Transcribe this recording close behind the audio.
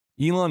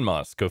Elon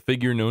Musk, a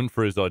figure known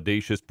for his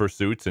audacious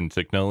pursuits in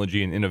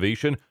technology and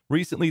innovation,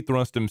 recently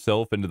thrust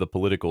himself into the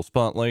political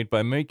spotlight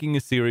by making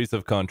a series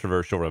of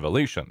controversial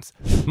revelations.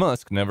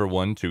 Musk, never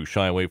one to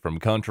shy away from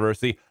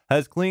controversy,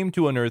 has claimed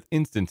to unearth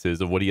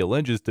instances of what he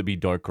alleges to be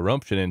dark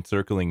corruption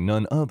encircling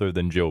none other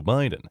than Joe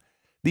Biden.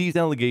 These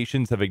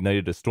allegations have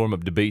ignited a storm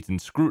of debate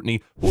and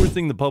scrutiny,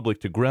 forcing the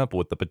public to grapple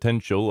with the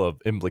potential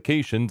of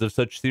implications of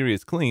such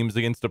serious claims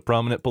against a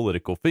prominent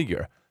political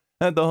figure.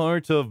 At the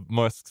heart of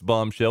Musk's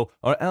bombshell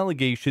are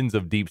allegations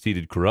of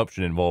deep-seated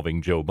corruption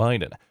involving Joe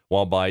Biden.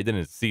 While Biden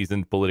is a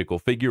seasoned political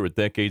figure with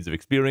decades of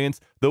experience,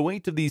 the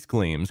weight of these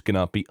claims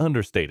cannot be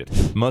understated.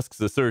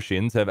 Musk's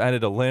assertions have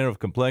added a layer of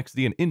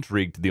complexity and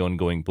intrigue to the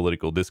ongoing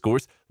political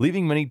discourse,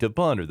 leaving many to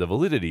ponder the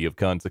validity of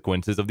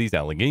consequences of these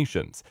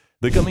allegations.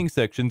 The coming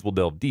sections will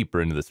delve deeper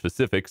into the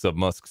specifics of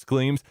Musk's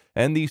claims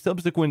and the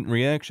subsequent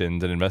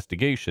reactions and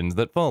investigations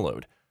that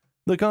followed.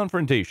 The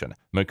confrontation,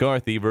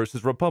 McCarthy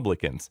versus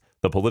Republicans.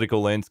 The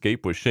political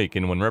landscape was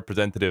shaken when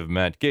Representative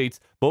Matt Gaetz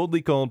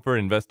boldly called for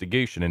an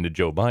investigation into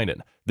Joe Biden.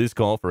 This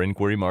call for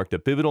inquiry marked a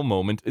pivotal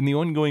moment in the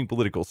ongoing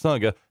political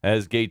saga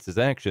as Gaetz's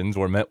actions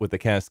were met with a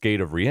cascade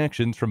of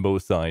reactions from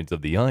both sides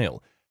of the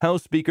aisle.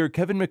 House Speaker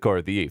Kevin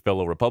McCarthy, a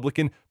fellow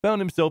Republican,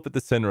 found himself at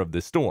the center of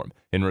this storm.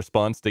 In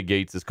response to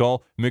Gaetz's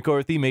call,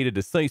 McCarthy made a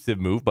decisive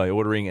move by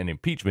ordering an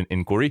impeachment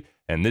inquiry,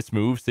 and this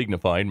move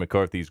signified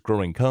McCarthy's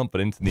growing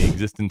confidence in the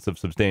existence of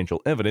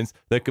substantial evidence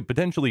that could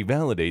potentially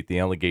validate the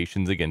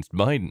allegations against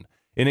Biden.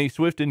 In a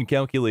swift and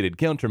calculated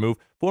countermove,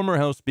 former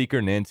House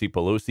Speaker Nancy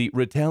Pelosi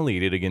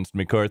retaliated against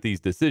McCarthy's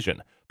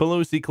decision.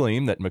 Pelosi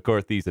claimed that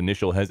McCarthy's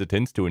initial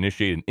hesitance to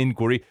initiate an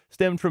inquiry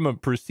stemmed from a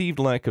perceived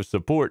lack of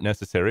support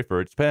necessary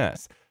for its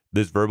pass.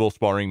 This verbal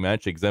sparring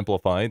match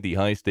exemplified the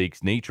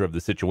high-stakes nature of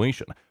the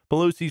situation.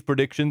 Pelosi's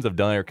predictions of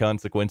dire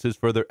consequences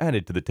further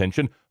added to the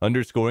tension,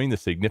 underscoring the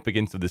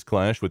significance of this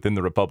clash within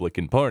the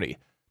Republican Party.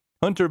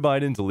 Hunter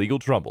Biden's legal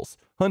troubles.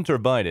 Hunter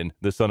Biden,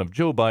 the son of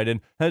Joe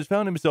Biden, has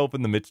found himself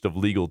in the midst of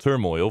legal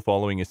turmoil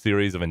following a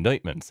series of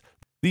indictments.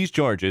 These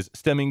charges,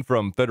 stemming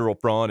from federal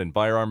fraud and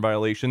firearm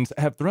violations,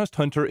 have thrust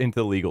Hunter into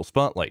the legal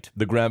spotlight.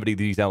 The gravity of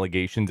these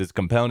allegations is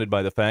compounded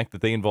by the fact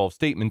that they involve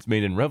statements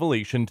made in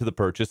relation to the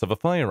purchase of a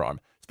firearm.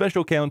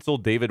 Special counsel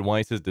David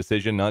Weiss's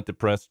decision not to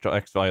press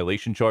tax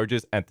violation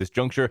charges at this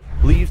juncture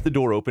leaves the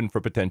door open for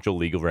potential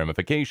legal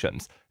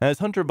ramifications. As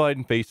Hunter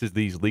Biden faces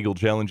these legal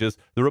challenges,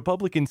 the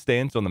Republican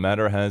stance on the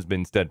matter has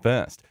been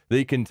steadfast.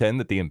 They contend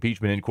that the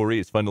impeachment inquiry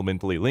is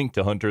fundamentally linked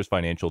to Hunter's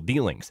financial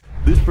dealings.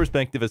 This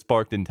perspective has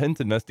sparked intense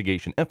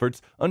investigation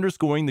efforts,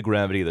 underscoring the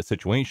gravity of the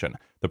situation.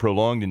 The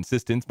prolonged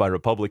insistence by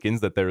Republicans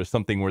that there is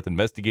something worth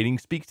investigating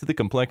speaks to the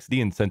complexity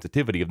and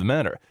sensitivity of the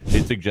matter.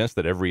 It suggests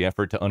that every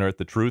effort to unearth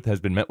the truth has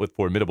been met with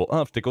formidable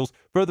obstacles,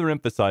 further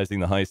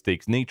emphasizing the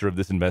high-stakes nature of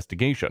this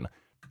investigation.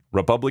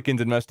 Republicans'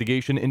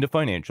 investigation into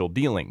financial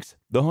dealings.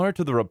 The heart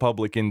of the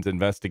Republicans'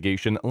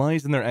 investigation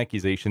lies in their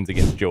accusations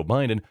against Joe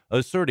Biden,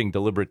 asserting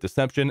deliberate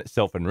deception,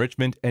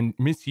 self-enrichment, and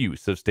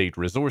misuse of state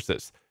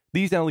resources.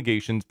 These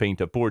allegations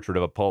paint a portrait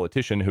of a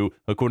politician who,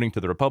 according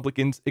to the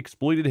Republicans,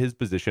 exploited his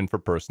position for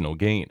personal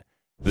gain.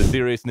 The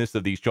seriousness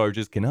of these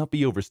charges cannot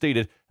be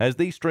overstated as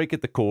they strike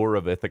at the core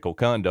of ethical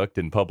conduct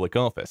in public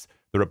office.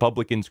 The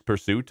Republicans'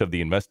 pursuit of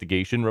the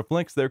investigation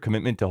reflects their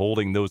commitment to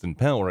holding those in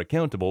power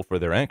accountable for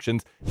their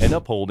actions and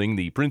upholding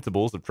the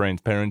principles of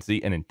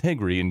transparency and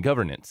integrity in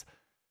governance.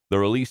 The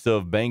release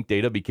of bank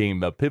data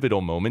became a pivotal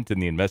moment in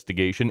the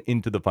investigation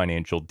into the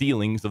financial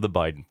dealings of the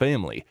Biden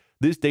family.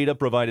 This data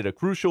provided a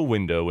crucial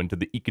window into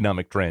the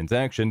economic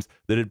transactions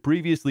that had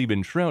previously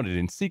been shrouded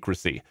in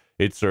secrecy.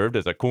 It served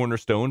as a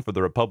cornerstone for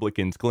the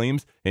Republicans'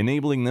 claims,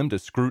 enabling them to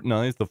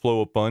scrutinize the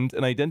flow of funds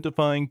and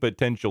identifying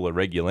potential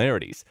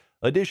irregularities.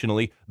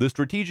 Additionally, the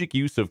strategic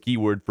use of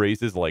keyword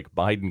phrases like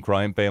Biden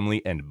crime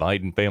family and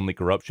Biden family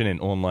corruption in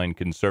online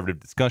conservative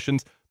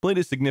discussions played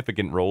a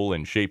significant role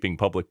in shaping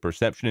public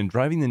perception and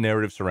driving the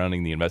narrative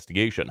surrounding the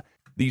investigation.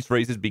 These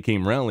phrases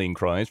became rallying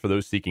cries for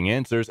those seeking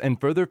answers and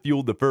further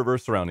fueled the fervor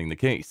surrounding the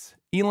case.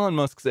 Elon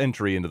Musk's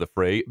entry into the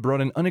fray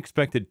brought an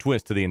unexpected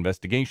twist to the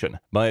investigation.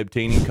 By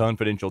obtaining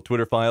confidential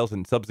Twitter files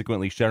and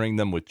subsequently sharing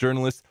them with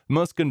journalists,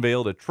 Musk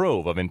unveiled a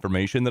trove of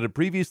information that had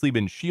previously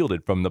been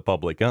shielded from the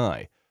public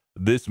eye.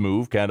 This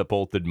move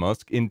catapulted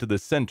Musk into the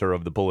center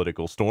of the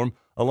political storm,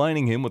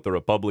 aligning him with the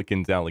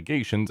Republicans'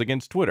 allegations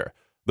against Twitter.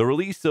 The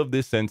release of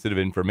this sensitive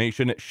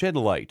information shed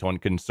light on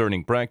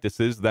concerning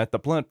practices that the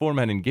platform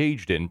had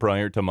engaged in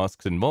prior to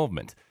Musk's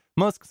involvement.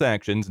 Musk's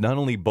actions not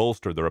only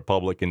bolstered the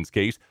Republicans'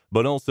 case,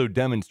 but also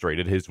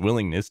demonstrated his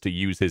willingness to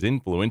use his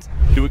influence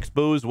to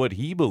expose what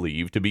he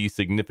believed to be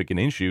significant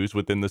issues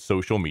within the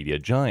social media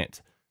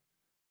giant.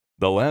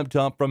 The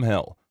laptop from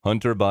hell,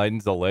 Hunter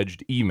Biden's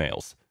alleged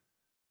emails.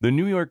 The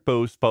New York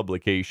Post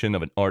publication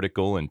of an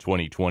article in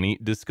 2020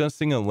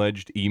 discussing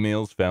alleged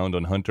emails found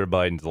on Hunter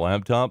Biden's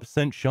laptop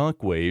sent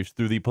shockwaves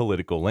through the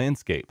political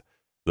landscape.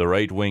 The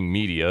right-wing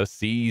media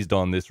seized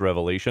on this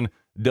revelation,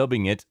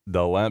 dubbing it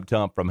the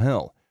laptop from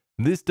hell.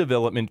 This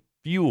development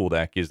fueled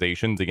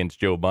accusations against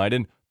Joe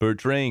Biden,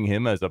 portraying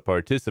him as a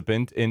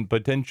participant in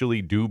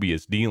potentially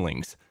dubious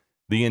dealings.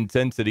 The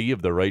intensity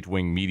of the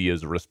right-wing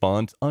media's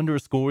response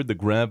underscored the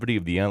gravity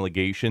of the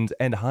allegations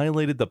and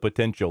highlighted the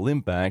potential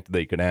impact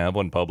they could have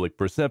on public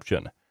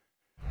perception.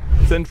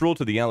 Central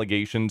to the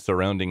allegations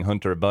surrounding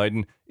Hunter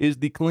Biden is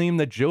the claim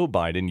that Joe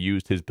Biden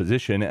used his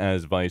position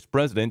as vice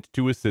president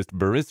to assist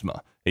Burisma,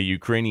 a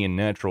Ukrainian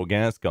natural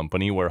gas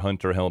company where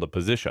Hunter held a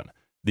position.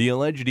 The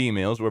alleged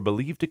emails were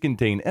believed to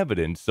contain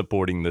evidence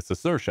supporting this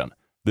assertion.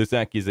 This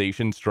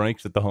accusation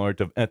strikes at the heart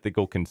of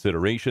ethical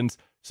considerations,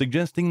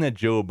 suggesting that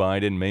Joe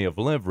Biden may have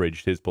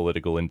leveraged his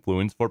political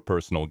influence for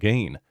personal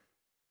gain.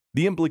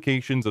 The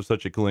implications of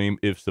such a claim,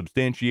 if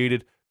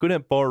substantiated, could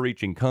have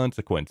far-reaching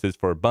consequences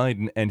for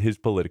Biden and his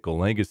political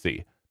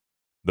legacy.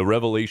 The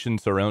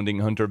revelations surrounding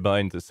Hunter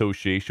Biden's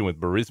association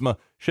with Burisma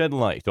shed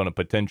light on a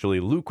potentially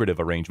lucrative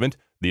arrangement.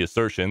 The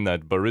assertion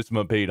that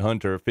Burisma paid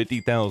Hunter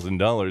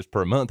 $50,000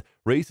 per month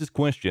raises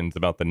questions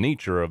about the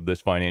nature of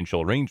this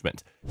financial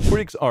arrangement.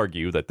 Critics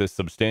argue that this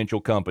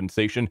substantial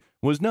compensation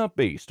was not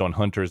based on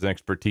Hunter's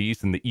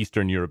expertise in the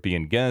Eastern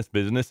European gas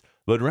business,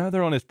 but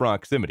rather on his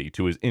proximity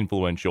to his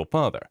influential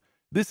father.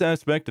 This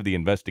aspect of the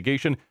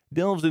investigation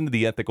delves into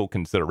the ethical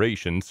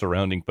considerations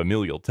surrounding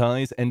familial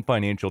ties and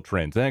financial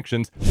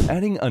transactions,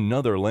 adding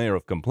another layer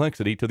of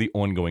complexity to the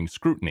ongoing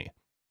scrutiny.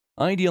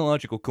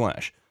 Ideological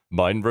clash: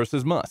 Biden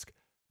versus Musk.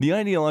 The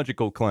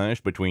ideological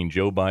clash between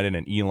Joe Biden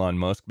and Elon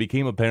Musk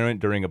became apparent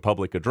during a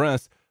public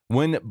address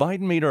when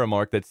Biden made a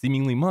remark that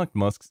seemingly mocked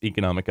Musk's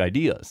economic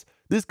ideas.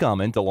 This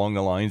comment, along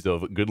the lines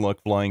of "good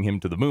luck flying him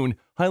to the moon,"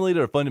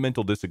 highlighted a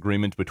fundamental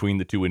disagreement between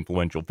the two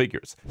influential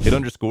figures. It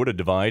underscored a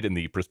divide in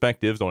the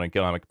perspectives on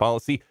economic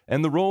policy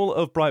and the role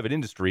of private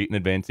industry in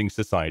advancing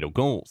societal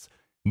goals.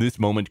 This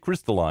moment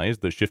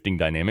crystallized the shifting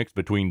dynamics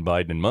between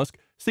Biden and Musk,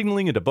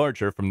 signaling a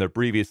departure from their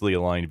previously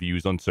aligned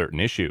views on certain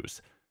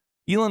issues.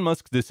 Elon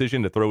Musk's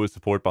decision to throw his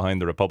support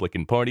behind the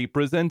Republican Party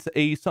presents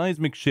a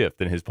seismic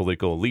shift in his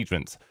political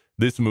allegiance.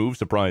 This move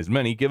surprised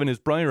many given his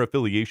prior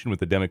affiliation with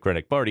the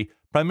Democratic Party,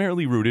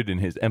 primarily rooted in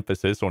his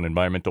emphasis on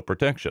environmental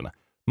protection.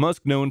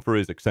 Musk, known for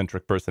his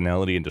eccentric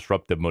personality and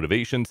disruptive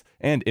motivations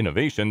and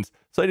innovations,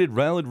 cited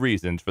valid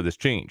reasons for this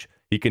change.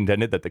 He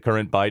contended that the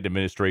current Biden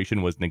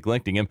administration was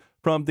neglecting him,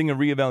 prompting a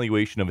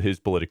reevaluation of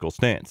his political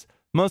stance.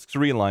 Musk's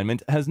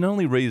realignment has not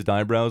only raised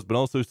eyebrows but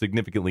also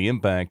significantly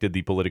impacted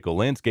the political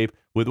landscape,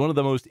 with one of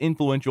the most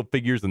influential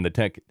figures in the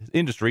tech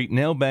industry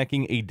now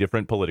backing a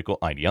different political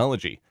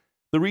ideology.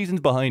 The reasons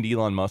behind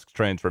Elon Musk's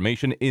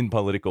transformation in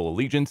political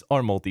allegiance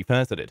are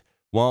multifaceted.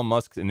 While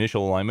Musk's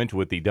initial alignment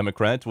with the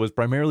Democrats was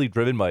primarily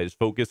driven by his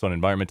focus on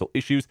environmental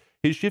issues,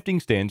 his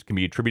shifting stance can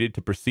be attributed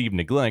to perceived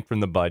neglect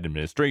from the Biden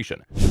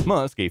administration.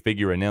 Musk, a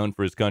figure renowned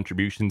for his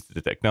contributions to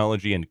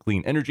technology and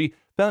clean energy,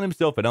 found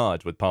himself at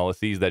odds with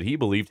policies that he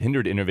believed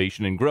hindered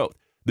innovation and growth.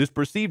 This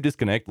perceived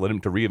disconnect led him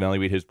to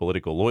reevaluate his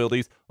political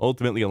loyalties,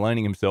 ultimately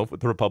aligning himself with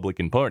the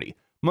Republican Party.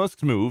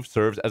 Musk's move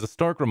serves as a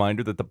stark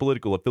reminder that the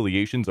political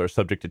affiliations are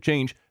subject to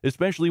change,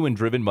 especially when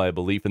driven by a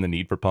belief in the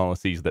need for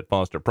policies that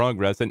foster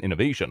progress and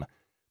innovation.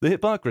 The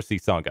hypocrisy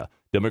saga: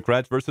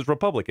 Democrats versus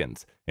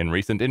Republicans. In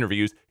recent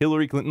interviews,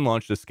 Hillary Clinton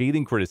launched a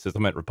scathing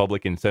criticism at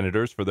Republican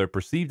senators for their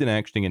perceived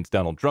inaction against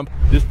Donald Trump,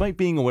 despite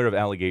being aware of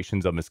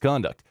allegations of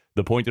misconduct.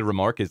 The pointed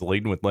remark is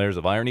laden with layers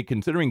of irony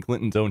considering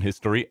Clinton's own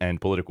history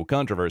and political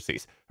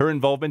controversies. Her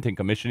involvement in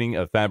commissioning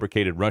a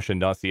fabricated Russian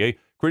dossier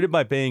created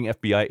by paying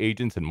FBI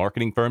agents and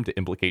marketing firm to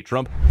implicate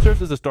Trump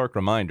serves as a stark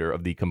reminder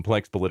of the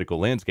complex political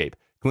landscape.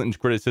 Clinton's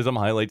criticism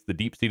highlights the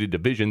deep-seated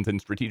divisions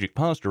and strategic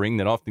posturing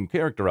that often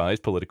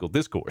characterize political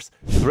discourse.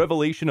 The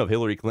revelation of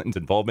Hillary Clinton's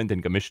involvement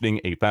in commissioning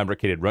a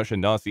fabricated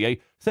Russian dossier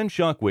sent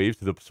shockwaves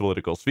to the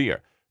political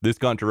sphere. This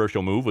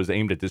controversial move was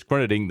aimed at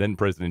discrediting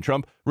then-President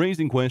Trump,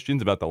 raising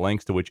questions about the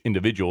lengths to which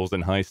individuals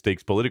in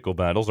high-stakes political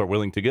battles are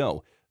willing to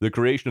go. The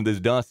creation of this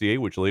dossier,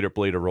 which later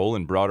played a role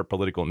in broader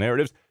political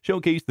narratives,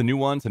 showcased the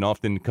nuanced and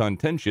often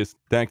contentious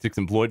tactics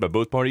employed by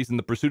both parties in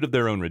the pursuit of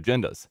their own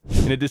agendas.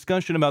 In a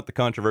discussion about the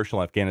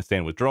controversial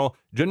Afghanistan withdrawal,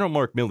 General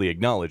Mark Milley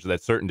acknowledged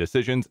that certain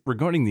decisions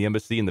regarding the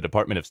embassy and the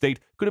Department of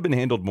State could have been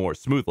handled more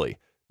smoothly.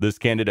 This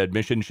candid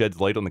admission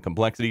sheds light on the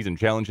complexities and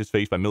challenges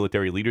faced by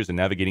military leaders in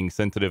navigating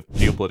sensitive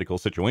geopolitical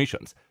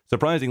situations.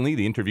 Surprisingly,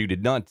 the interview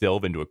did not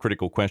delve into a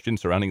critical question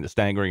surrounding the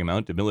staggering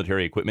amount of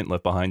military equipment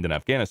left behind in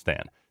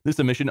Afghanistan. This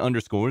omission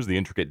underscores the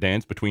intricate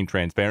dance between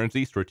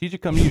transparency,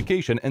 strategic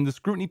communication, and the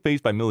scrutiny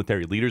faced by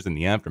military leaders in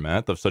the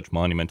aftermath of such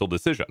monumental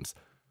decisions.